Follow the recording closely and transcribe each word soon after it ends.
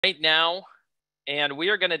right now, and we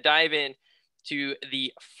are going to dive in to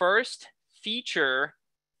the first feature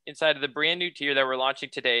inside of the brand new tier that we're launching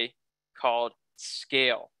today called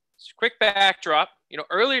Scale. So quick backdrop,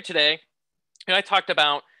 earlier today, I talked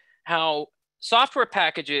about how software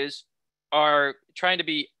packages are trying to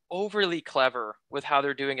be overly clever with how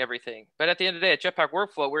they're doing everything. But at the end of the day, at Jetpack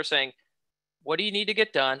Workflow, we're saying, what do you need to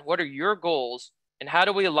get done? What are your goals? And how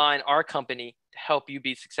do we align our company to help you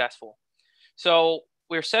be successful? So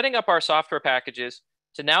we're setting up our software packages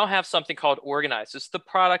to now have something called Organize. This is the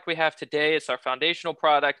product we have today. It's our foundational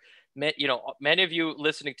product. Many of you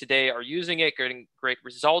listening today are using it, getting great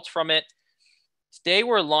results from it. Today,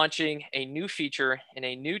 we're launching a new feature in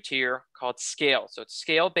a new tier called Scale. So it's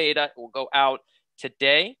Scale Beta. It will go out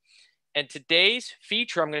today. And today's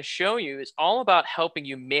feature I'm going to show you is all about helping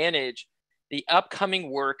you manage the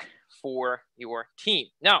upcoming work for your team.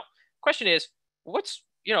 Now, question is,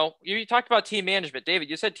 you talked about team management. David,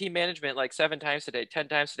 you said team management like 7 times today, 10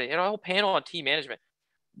 times today, and a whole panel on team management.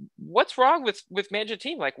 What's wrong with managing a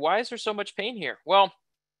team? Like, why is there so much pain here? Well,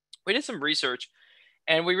 we did some research,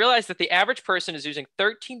 and we realized that the average person is using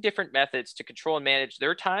 13 different methods to control and manage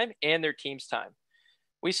their time and their team's time.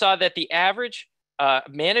 We saw that the average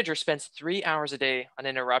manager spends 3 hours a day on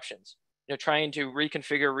interruptions, trying to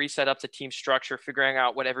reconfigure, reset up the team structure, figuring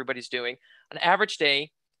out what everybody's doing. On an average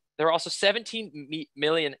day, there are also 17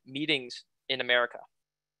 million meetings in America.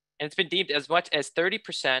 And it's been deemed as much as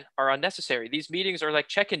 30% are unnecessary. These meetings are like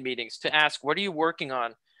check-in meetings to ask, what are you working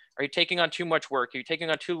on? Are you taking on too much work? Are you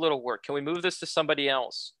taking on too little work? Can we move this to somebody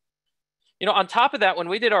else? On top of that, when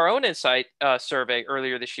we did our own insight survey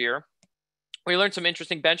earlier this year, we learned some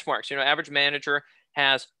interesting benchmarks. Average manager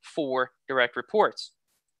has 4 direct reports.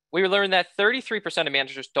 We learned that 33% of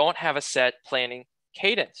managers don't have a set planning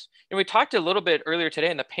cadence. And we talked a little bit earlier today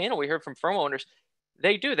in the panel, we heard from firm owners,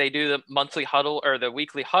 they do the monthly huddle or the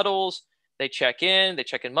weekly huddles. They check in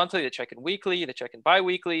monthly, they check in weekly, they check in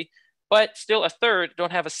biweekly, but still a third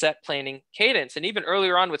don't have a set planning cadence. And even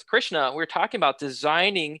earlier on with Krishna, we were talking about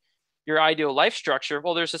designing your ideal life structure.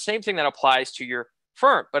 Well, there's the same thing that applies to your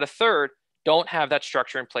firm, but a third don't have that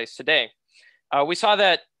structure in place today. We saw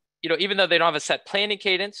that, even though they don't have a set planning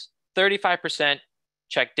cadence, 35%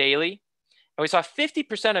 check daily. And we saw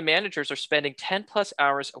 50% of managers are spending 10 plus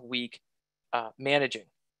hours a week managing,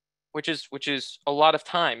 which is a lot of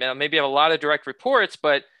time. Now, maybe you have a lot of direct reports,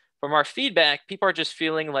 but from our feedback, people are just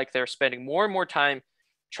feeling like they're spending more and more time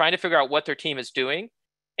trying to figure out what their team is doing.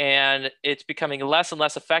 And it's becoming less and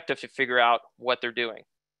less effective to figure out what they're doing.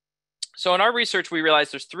 So in our research, we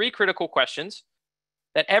realized there's 3 critical questions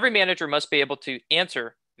that every manager must be able to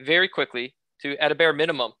answer very quickly to, at a bare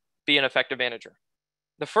minimum, be an effective manager.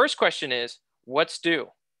 The first question is, what's due?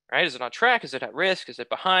 Right? Is it on track? Is it at risk? Is it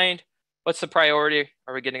behind? What's the priority?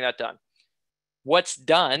 Are we getting that done? What's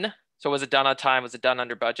done? So was it done on time? Was it done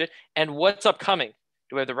under budget? And what's upcoming?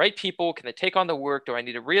 Do I have the right people? Can they take on the work? Do I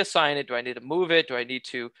need to reassign it? Do I need to move it? Do I need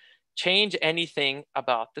to change anything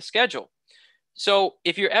about the schedule? So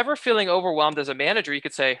if you're ever feeling overwhelmed as a manager, you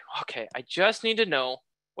could say, okay, I just need to know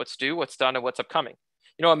what's due, what's done, and what's upcoming.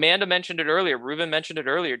 Amanda mentioned it earlier. Ruben mentioned it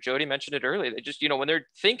earlier. Jody mentioned it earlier. They just, when they're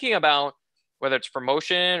thinking about whether it's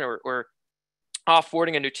promotion or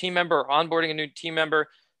offboarding a new team member or onboarding a new team member,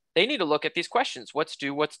 they need to look at these questions. What's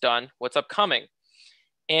due, what's done, what's upcoming?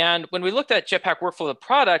 And when we looked at Jetpack Workflow, the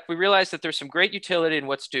product, we realized that there's some great utility in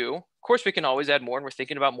what's due. Of course, we can always add more, and we're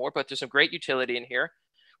thinking about more, but there's some great utility in here.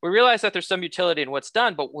 We realize that there's some utility in what's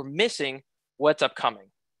done, but we're missing what's upcoming.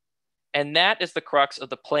 And that is the crux of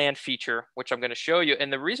the plan feature, which I'm going to show you.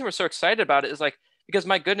 And the reason we're so excited about it is because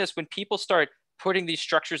my goodness, when people start putting these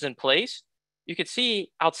structures in place, you can see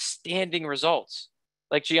outstanding results.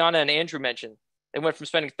 Like Gianna and Andrew mentioned, they went from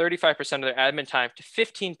spending 35% of their admin time to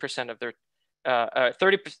 15% of their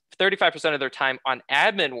 35% of their time on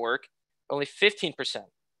admin work, only 15%,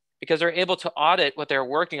 because they're able to audit what they're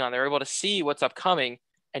working on. They're able to see what's upcoming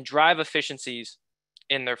and drive efficiencies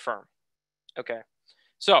in their firm. Okay,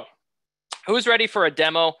 so who's ready for a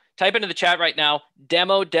demo? Type into the chat right now,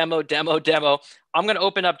 demo. I'm going to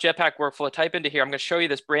open up Jetpack Workflow, type into here. I'm going to show you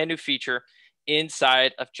this brand new feature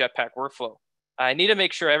inside of Jetpack Workflow. I need to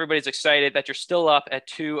make sure everybody's excited that you're still up at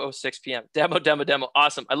 2:06 p.m. Demo.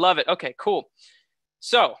 Awesome. I love it. Okay, cool.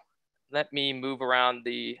 So let me move around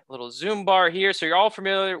the little Zoom bar here. So you're all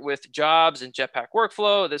familiar with jobs and Jetpack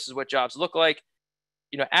Workflow. This is what jobs look like.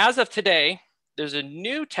 As of today, there's a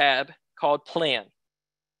new tab called Plan.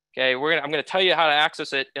 Okay, I'm going to tell you how to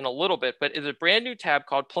access it in a little bit, but it's a brand new tab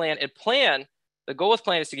called Plan. And Plan, the goal with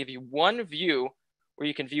Plan is to give you one view where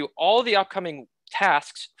you can view all the upcoming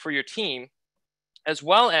tasks for your team, as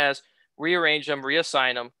well as rearrange them,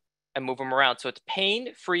 reassign them, and move them around. So it's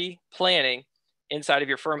pain-free planning inside of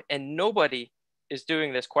your firm, and nobody is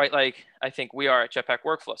doing this quite like I think we are at Jetpack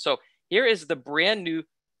Workflow. So here is the brand new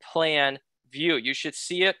plan view. You should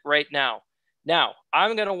see it right now. Now,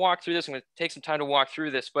 I'm going to walk through this. I'm going to take some time to walk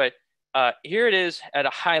through this, but here it is at a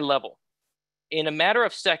high level. In a matter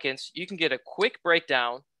of seconds, you can get a quick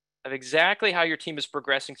breakdown of exactly how your team is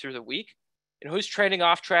progressing through the week and who's trending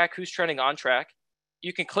off track, who's trending on track.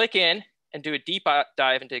 You can click in and do a deep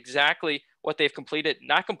dive into exactly what they've completed,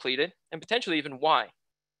 not completed, and potentially even why.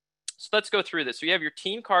 So let's go through this. So you have your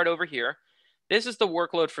team card over here. This is the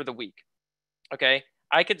workload for the week. Okay,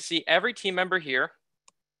 I can see every team member here.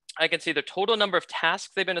 I can see the total number of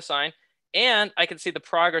tasks they've been assigned, and I can see the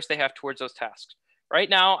progress they have towards those tasks. Right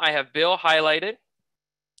now, I have Bill highlighted,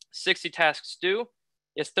 60 tasks due,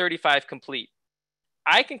 is 35 complete.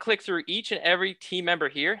 I can click through each and every team member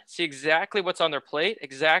here, see exactly what's on their plate,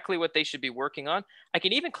 exactly what they should be working on. I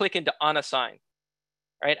can even click into unassigned,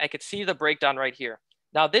 right? I could see the breakdown right here.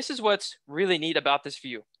 Now, this is what's really neat about this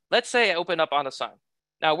view. Let's say I open up unassigned.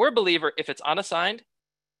 Now, we're a believer, if it's unassigned,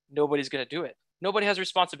 nobody's going to do it. Nobody has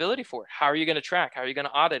responsibility for it. How are you going to track? How are you going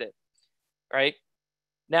to audit it, right?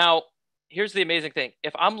 Now, here's the amazing thing.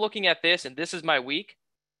 If I'm looking at this and this is my week,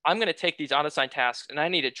 I'm going to take these unassigned tasks and I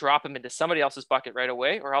need to drop them into somebody else's bucket right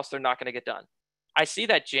away, or else they're not going to get done. I see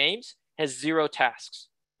that James has 0 tasks,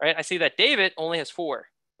 right? I see that David only has 4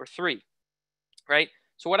 or 3, right?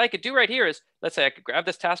 So what I could do right here is, let's say I could grab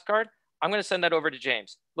this task card. I'm going to send that over to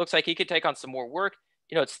James. Looks like he could take on some more work.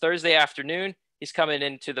 You know, it's Thursday afternoon. He's coming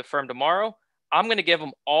into the firm tomorrow. I'm going to give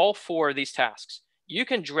him all 4 of these tasks. You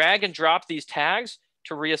can drag and drop these tags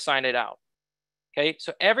to reassign it out. Okay,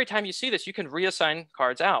 so every time you see this, you can reassign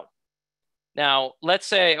cards out. Now, let's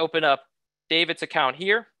say I open up David's account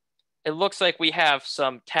here. It looks like we have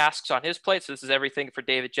some tasks on his plate. So this is everything for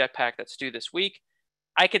David Jetpack that's due this week.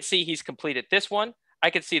 I can see he's completed this one. I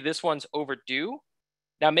can see this one's overdue.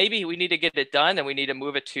 Now, maybe we need to get it done and we need to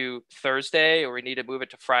move it to Thursday, or we need to move it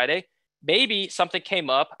to Friday. Maybe something came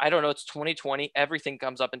up. I don't know. It's 2020. Everything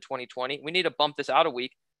comes up in 2020. We need to bump this out a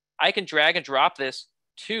week. I can drag and drop this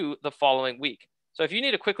to the following week. So if you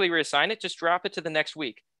need to quickly reassign it, just drop it to the next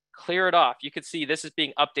week. Clear it off. You can see this is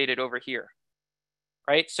being updated over here,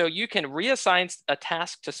 right? So you can reassign a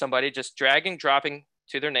task to somebody, just dragging, dropping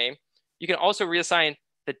to their name. You can also reassign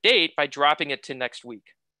the date by dropping it to next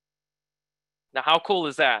week. Now, how cool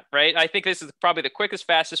is that, right? I think this is probably the quickest,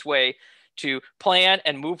 fastest way to plan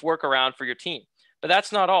and move work around for your team. But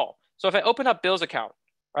that's not all. So if I open up Bill's account,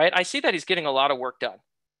 right, I see that he's getting a lot of work done.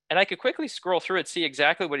 And I could quickly scroll through it, see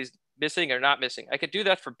exactly what he's missing or not missing. I could do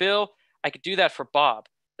that for Bill. I could do that for Bob.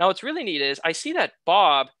 Now, what's really neat is I see that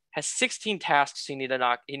Bob has 16 tasks he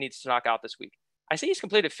needs to knock out this week. I see he's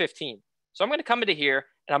completed 15. So I'm going to come into here,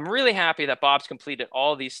 and I'm really happy that Bob's completed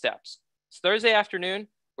all these steps. It's Thursday afternoon.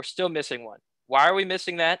 We're still missing one. Why are we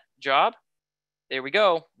missing that job? There we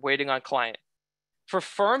go, waiting on client. For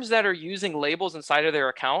firms that are using labels inside of their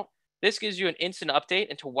account, this gives you an instant update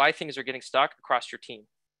into why things are getting stuck across your team.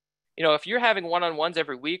 You know, if you're having one-on-ones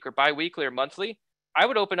every week or bi-weekly or monthly, I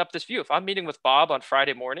would open up this view. If I'm meeting with Bob on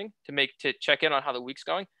Friday morning to check in on how the week's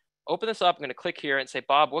going, open this up. I'm going to click here and say,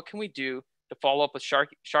 Bob, what can we do to follow up with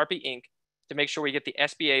Sharpie Inc. to make sure we get the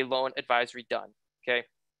SBA loan advisory done? Okay.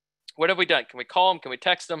 What have we done? Can we call them? Can we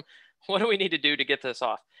text them? What do we need to do to get this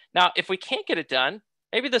off? Now, if we can't get it done,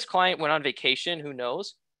 maybe this client went on vacation, who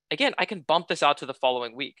knows? Again, I can bump this out to the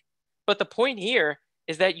following week. But the point here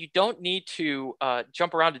is that you don't need to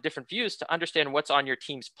jump around to different views to understand what's on your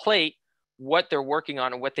team's plate, what they're working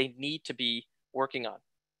on, and what they need to be working on.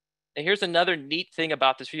 And here's another neat thing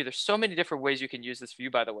about this view. There's so many different ways you can use this view,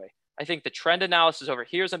 by the way. I think the trend analysis over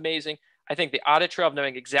here is amazing. I think the audit trail of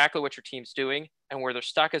knowing exactly what your team's doing and where they're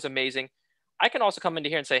stuck is amazing. I can also come into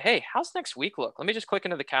here and say, hey, how's next week look? Let me just click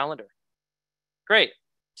into the calendar. Great.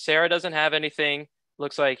 Sarah doesn't have anything.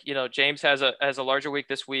 Looks like, you know, James has a larger week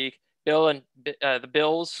this week. Bill and the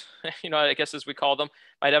Bills, you know, I guess as we call them,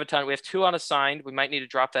 might have a ton. We have 2 unassigned. We might need to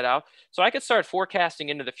drop that out. So I could start forecasting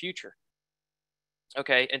into the future,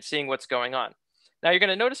 okay, and seeing what's going on. Now you're going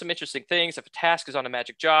to notice some interesting things. If a task is on a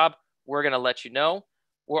magic job, we're going to let you know.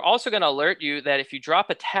 We're also going to alert you that if you drop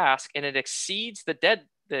a task and it exceeds the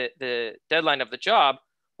deadline of the job,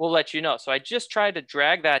 we'll let you know. So I just tried to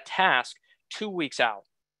drag that task 2 weeks out.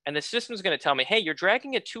 And the system is going to tell me, hey, you're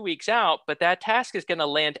dragging it 2 weeks out, but that task is going to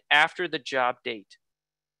land after the job date.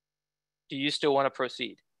 Do you still want to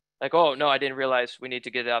proceed? Like, oh, no, I didn't realize we need to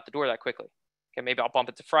get it out the door that quickly. Okay, maybe I'll bump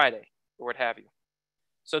it to Friday or what have you.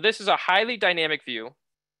 So this is a highly dynamic view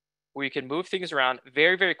where you can move things around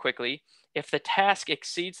very, very quickly. If the task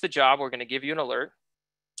exceeds the job, we're going to give you an alert.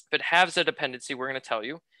 If it has a dependency, we're going to tell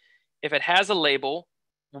you. If it has a label,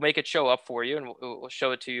 we'll make it show up for you, and we'll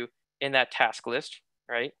show it to you in that task list,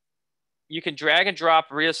 right? You can drag and drop,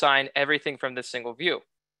 reassign everything from this single view.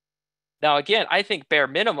 Now, again, I think bare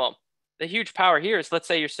minimum, the huge power here is, let's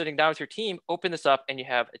say you're sitting down with your team, open this up, and you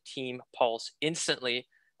have a team pulse instantly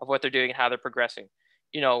of what they're doing and how they're progressing.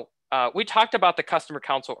 We talked about the customer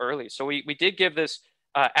council early. So we did give this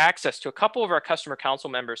access to a couple of our customer council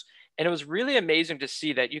members. And it was really amazing to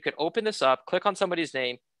see that you could open this up, click on somebody's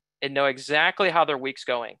name, and know exactly how their week's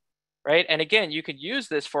going, right? And again, you could use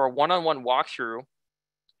this for a one-on-one walkthrough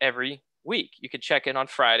every week. You could check in on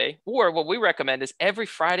Friday, or what we recommend is every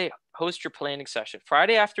Friday, host your planning session.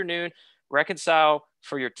 Friday afternoon, reconcile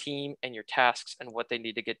for your team and your tasks and what they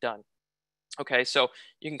need to get done. Okay, so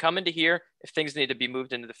you can come into here if things need to be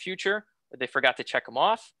moved into the future, or they forgot to check them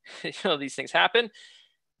off. These things happen.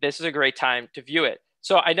 This is a great time to view it.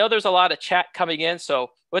 So I know there's a lot of chat coming in. So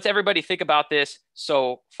what's everybody think about this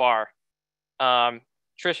so far?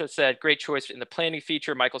 Trisha said, great choice in the planning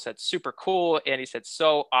feature. Michael said, super cool. Andy said,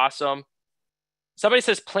 so awesome. Somebody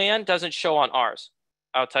says plan doesn't show on ours.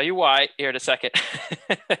 I'll tell you why here in a second.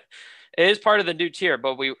 It is part of the new tier,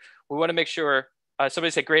 but we want to make sure. Somebody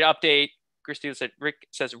said, great update. Christine said, Rick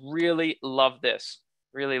says, really love this.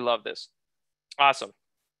 Really love this. Awesome.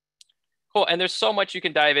 Cool. And there's so much you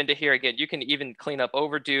can dive into here. Again, you can even clean up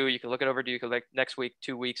overdue. You can look at overdue. You can look next week,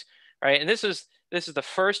 2 weeks. Right. And this is the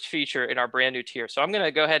first feature in our brand new tier. So I'm going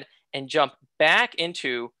to go ahead and jump back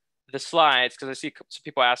into the slides, because I see some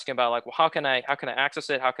people asking about, like, well, how can I access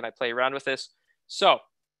it? How can I play around with this? So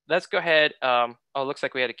let's go ahead. Oh, it looks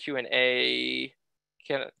like we had a Q&A.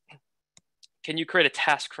 Can you create a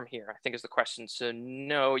task from here? I think is the question. So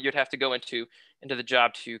no, you'd have to go into the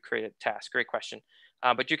job to create a task. Great question.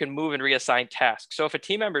 But you can move and reassign tasks. So if a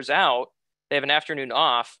team member's out, they have an afternoon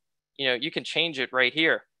off, you can change it right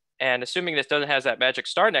here. And assuming this doesn't have that magic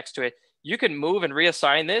star next to it, you can move and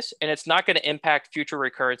reassign this, and it's not going to impact future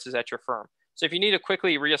recurrences at your firm. So if you need to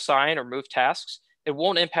quickly reassign or move tasks, it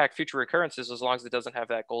won't impact future recurrences as long as it doesn't have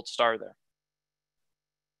that gold star there.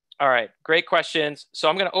 All right, great questions. So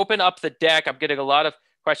I'm going to open up the deck. I'm getting a lot of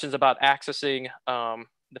questions about accessing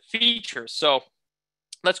the features. So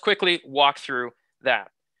let's quickly walk through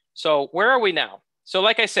that. So where are we now? So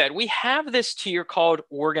like I said, we have this tier called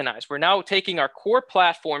Organize. We're now taking our core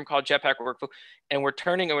platform called Jetpack Workflow, and we're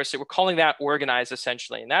calling that Organize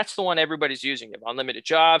essentially. And that's the one everybody's using. You have unlimited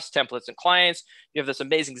jobs, templates, and clients. You have this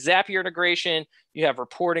amazing Zapier integration. You have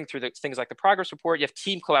reporting through things like the progress report. You have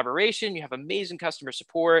team collaboration. You have amazing customer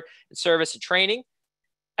support and service and training.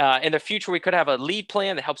 In the future, we could have a lead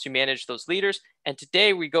plan that helps you manage those leaders. And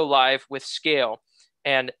today we go live with Scale.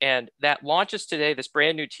 And that launches today, this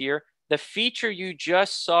brand new tier. The feature you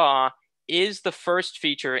just saw is the first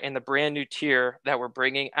feature in the brand new tier that we're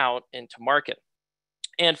bringing out into market.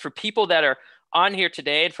 And for people that are on here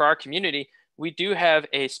today and for our community, we do have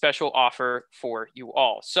a special offer for you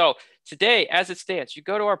all. So today, as it stands, you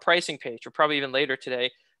go to our pricing page, or probably even later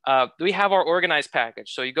today, we have our organized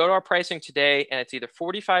package. So you go to our pricing today, and it's either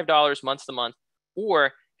 $45 month to month,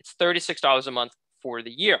 or it's $36 a month for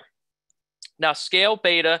the year. Now, Scale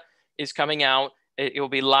Beta is coming out. It will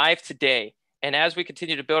be live today. And as we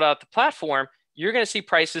continue to build out the platform, you're going to see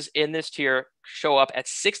prices in this tier show up at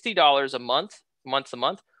 $60 a month, month to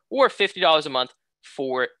month, or $50 a month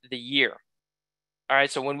for the year. All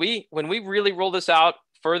right. So when we really roll this out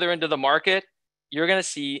further into the market, you're going to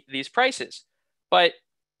see these prices. But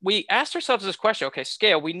we asked ourselves this question, okay,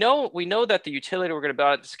 Scale, we know that the utility we're going to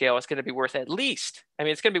build at the Scale is going to be worth at least,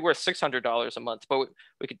 it's going to be worth $600 a month, but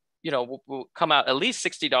we could, we'll come out at least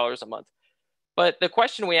 $60 a month. But the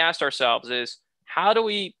question we asked ourselves is, how do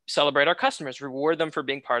we celebrate our customers, reward them for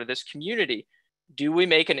being part of this community? Do we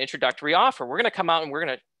make an introductory offer? We're going to come out and we're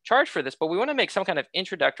going to charge for this, but we want to make some kind of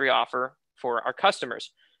introductory offer for our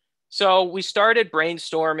customers. So we started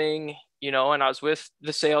brainstorming, and I was with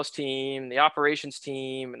the sales team, the operations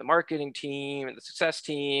team, and the marketing team, and the success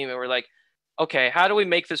team. And we're like, okay, how do we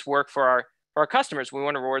make this work for our customers? We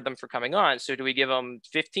want to reward them for coming on. So do we give them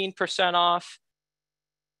 15% off?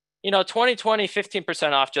 2020,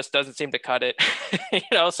 15% off just doesn't seem to cut it.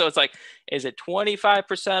 So it's like, is it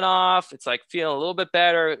 25% off? It's like feeling a little bit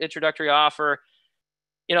better, introductory offer.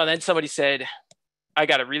 Then somebody said, I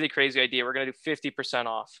got a really crazy idea. We're going to do 50%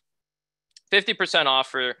 off. 50%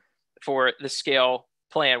 off for the Scale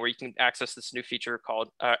plan, where you can access this new feature called,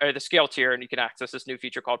 or the Scale tier, and you can access this new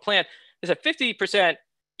feature called Plan. Is at 50%.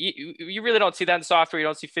 You really don't see that in software. You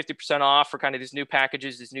don't see 50% off for kind of these new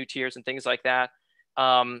packages, these new tiers and things like that.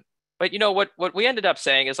 But what we ended up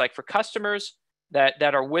saying is, like, for customers that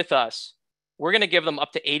are with us, we're going to give them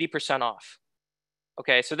up to 80% off.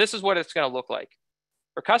 Okay, so this is what it's going to look like.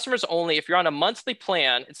 For customers only, if you're on a monthly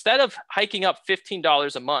plan, instead of hiking up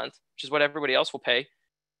 $15 a month, which is what everybody else will pay,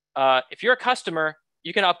 if you're a customer,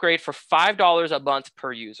 you can upgrade for $5 a month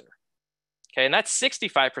per user. Okay, and that's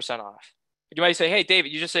 65% off. You might say, hey,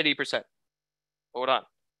 David, you just said 80%. Hold on.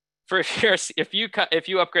 For if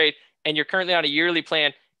you upgrade and you're currently on a yearly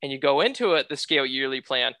plan and you go into the Scale yearly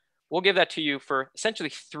plan, we'll give that to you for essentially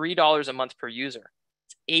 $3 a month per user.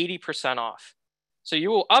 It's 80% off. So you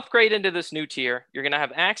will upgrade into this new tier. You're going to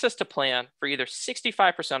have access to plan for either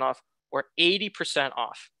 65% off or 80%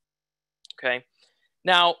 off. Okay.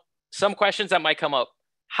 Now, some questions that might come up.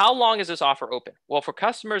 How long is this offer open? Well, for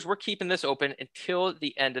customers, we're keeping this open until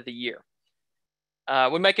the end of the year.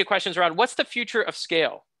 We might get questions around what's the future of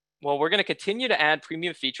Scale? Well, we're going to continue to add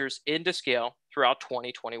premium features into Scale throughout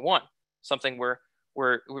 2021. Something we're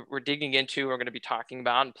digging into, we're going to be talking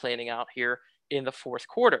about and planning out here in the fourth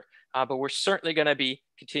quarter. But we're certainly going to be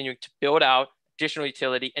continuing to build out additional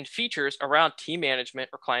utility and features around team management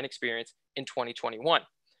or client experience in 2021.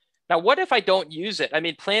 Now, what if I don't use it? I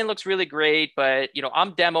mean, plan looks really great, but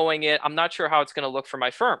I'm demoing it. I'm not sure how it's going to look for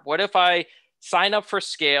my firm. What if I sign up for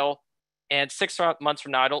Scale and 6 months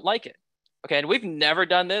from now, I don't like it? Okay, and we've never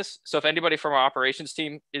done this. So if anybody from our operations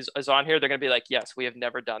team is on here, they're going to be like, yes, we have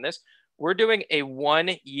never done this. We're doing a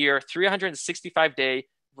 1-year, 365-day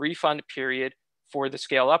refund period for the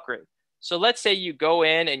Scale upgrade. So let's say you go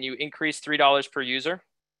in and you increase $3 per user,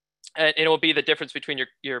 and it will be the difference between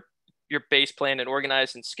your base plan and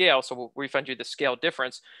Organize and Scale. So we'll refund you the Scale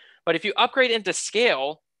difference. But if you upgrade into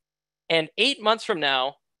Scale and 8 months from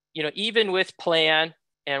now, even with plan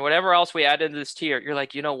and whatever else we add into this tier, you're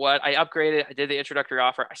like, you know what? I upgraded. I did the introductory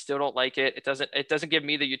offer. I still don't like it. It doesn't give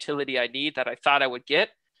me the utility I need that I thought I would get,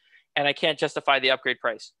 and I can't justify the upgrade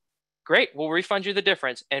price. Great. We'll refund you the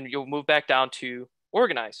difference, and you'll move back down to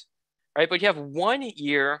Organize, right? But you have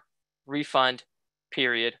 1-year refund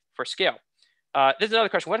period for Scale. This is another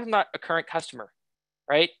question. What if I'm not a current customer,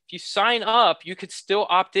 right? If you sign up, you could still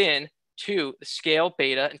opt in to the Scale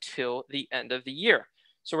beta until the end of the year.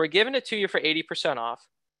 So we're giving it to you for 80% off.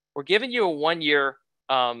 We're giving you a 1-year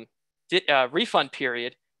refund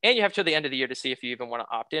period, and you have till the end of the year to see if you even want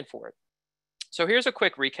to opt in for it. So here's a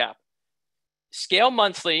quick recap. Scale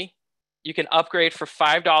monthly, you can upgrade for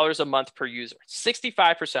 $5 a month per user,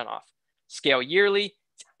 65% off. Scale yearly,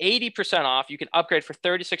 it's 80% off. You can upgrade for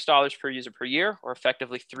 $36 per user per year, or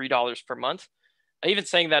effectively $3 per month. Even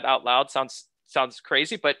saying that out loud sounds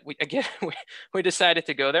crazy, but we decided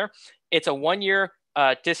to go there. It's a 1-year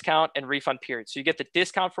discount and refund period. So you get the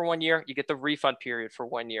discount for 1 year, you get the refund period for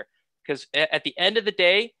 1 year. Because at the end of the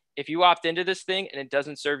day, if you opt into this thing and it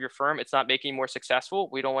doesn't serve your firm, it's not making you more successful,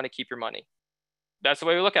 we don't want to keep your money. That's the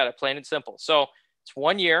way we look at it, plain and simple. So it's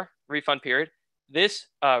 1 year refund period. This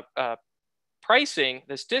pricing,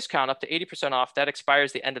 this discount up to 80% off, that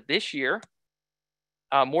expires the end of this year.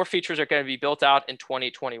 More features are going to be built out in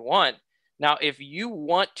 2021. Now, if you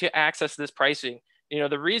want to access this pricing,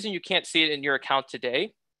 the reason you can't see it in your account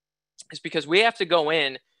today is because we have to go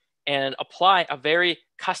in and apply a very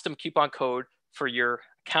custom coupon code for your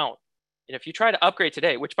account. And if you try to upgrade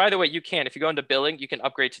today, which by the way, you can, if you go into billing, you can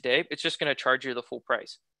upgrade today. It's just going to charge you the full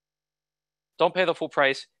price. Don't pay the full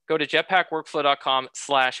price. Go to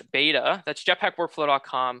jetpackworkflow.com/beta. That's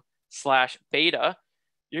jetpackworkflow.com/beta.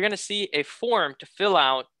 You're going to see a form to fill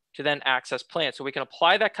out to then access plan. So we can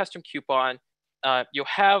apply that custom coupon. You'll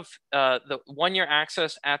have the 1-year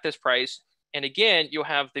access at this price. And again, you'll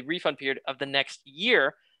have the refund period of the next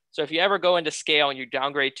year. So if you ever go into Scale and you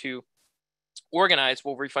downgrade to Organize,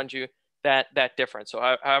 we'll refund you that difference. So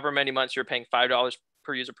however many months you're paying $5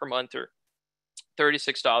 per user per month or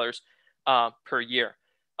 $36 per year.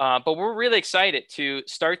 But we're really excited to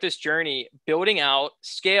start this journey building out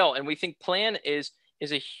Scale. And we think plan is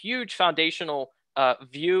a huge foundational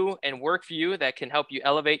view and work view that can help you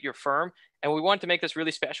elevate your firm. And we want to make this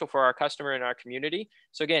really special for our customer and our community.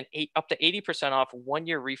 So again, up to 80% off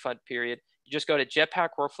 1-year refund period. You just go to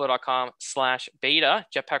jetpackworkflow.com/beta,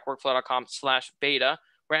 jetpackworkflow.com/beta.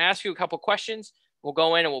 We're going to ask you a couple questions. We'll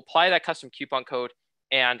go in and we'll apply that custom coupon code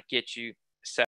and get you